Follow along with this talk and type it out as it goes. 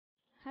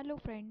Hello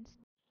friends.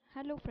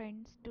 Hello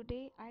friends.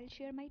 Today I'll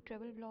share my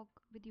travel vlog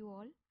with you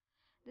all.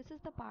 This is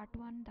the part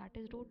 1, that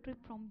is road trip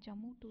from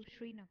Jammu to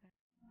Srinagar.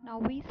 Now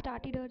we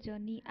started our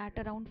journey at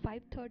around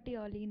 5:30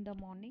 early in the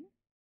morning.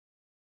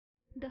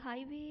 The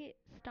highway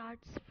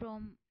starts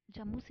from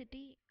Jammu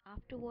city,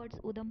 afterwards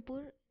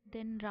Udhampur,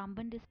 then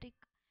Ramban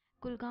district,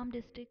 Kulgam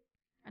district,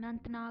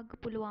 Anantnag,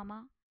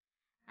 Pulwama,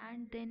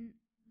 and then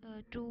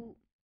to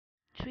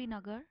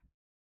Srinagar.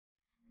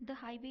 The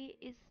highway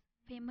is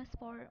famous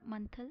for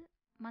Manthal.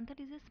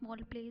 Manthal is a small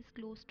place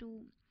close to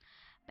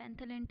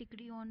Panthal and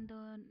Tikri on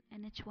the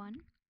NH1.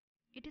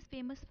 It is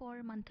famous for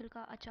Manthal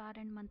ka achar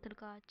and Manthal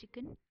ka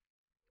chicken.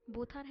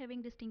 Both are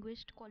having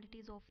distinguished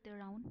qualities of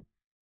their own.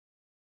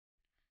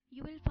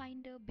 You will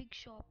find a big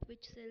shop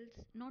which sells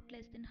not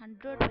less than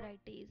 100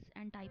 varieties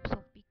and types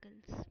of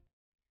pickles.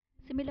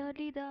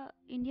 Similarly, the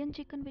Indian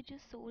chicken which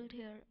is sold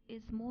here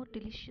is more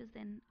delicious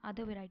than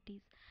other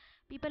varieties.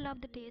 People love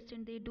the taste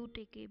and they do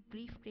take a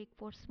brief break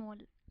for small,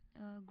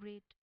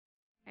 great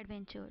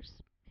adventures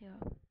here.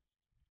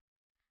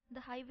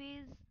 The highway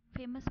is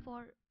famous for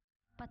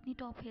Patni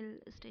Top Hill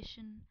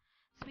Station,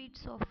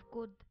 sweets of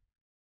Kud,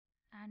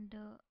 and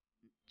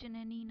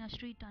Chineni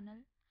Nashri Tunnel,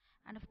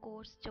 and of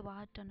course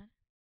Jawahar Tunnel.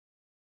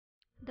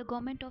 The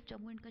government of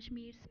Jammu and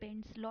Kashmir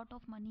spends lot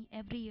of money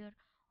every year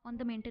on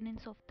the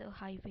maintenance of the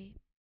highway.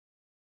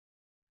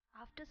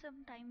 After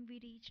some time,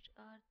 we reached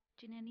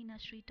Chineni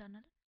Nashri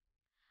Tunnel.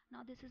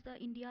 Now this is the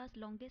India's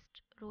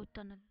longest road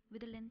tunnel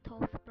with a length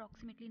of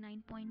approximately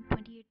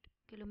 9.28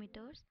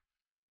 kilometers.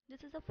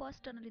 This is the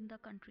first tunnel in the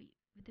country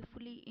with a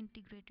fully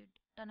integrated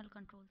tunnel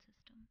control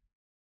system.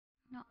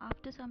 Now,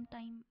 after some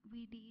time,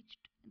 we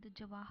reached the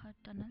Jawahar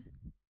Tunnel.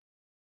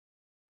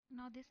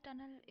 Now, this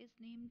tunnel is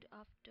named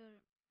after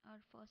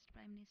our first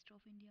Prime Minister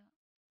of India,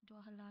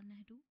 Jawaharlal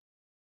Nehru.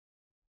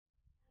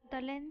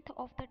 The length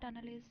of the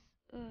tunnel is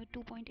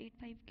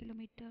 2.85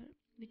 kilometer,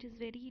 which is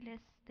very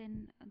less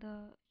than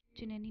the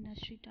Chineni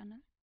Nashri Tunnel.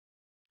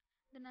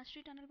 The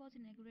Nashri Tunnel was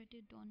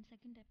inaugurated on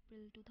 2nd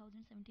April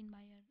 2017 by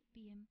our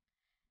PM,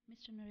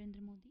 Mr.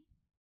 Narendra Modi.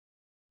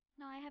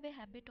 Now, I have a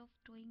habit of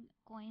throwing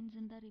coins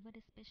in the river,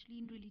 especially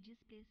in religious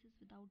places,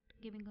 without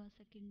giving a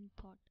second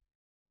thought.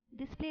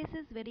 This place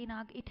is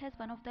Verinag. It has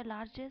one of the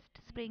largest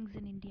springs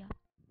in India.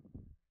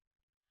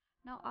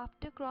 Now,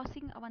 after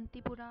crossing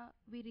Avantipura,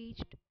 we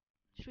reached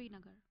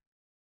Srinagar.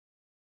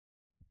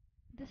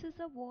 This is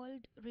a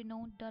world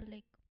renowned Dal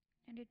Lake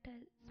and it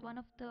is one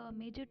of the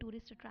major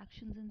tourist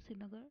attractions in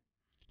Srinagar.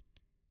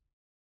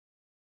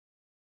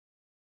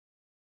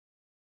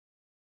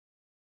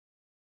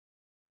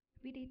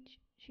 We reached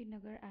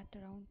Srinagar at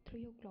around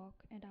 3 o'clock,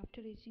 and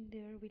after reaching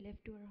there, we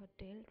left to our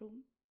hotel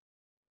room.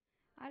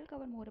 I'll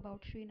cover more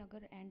about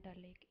Srinagar and Dal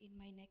Lake in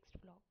my next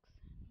vlogs.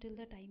 Till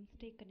the time,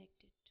 stay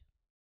connected.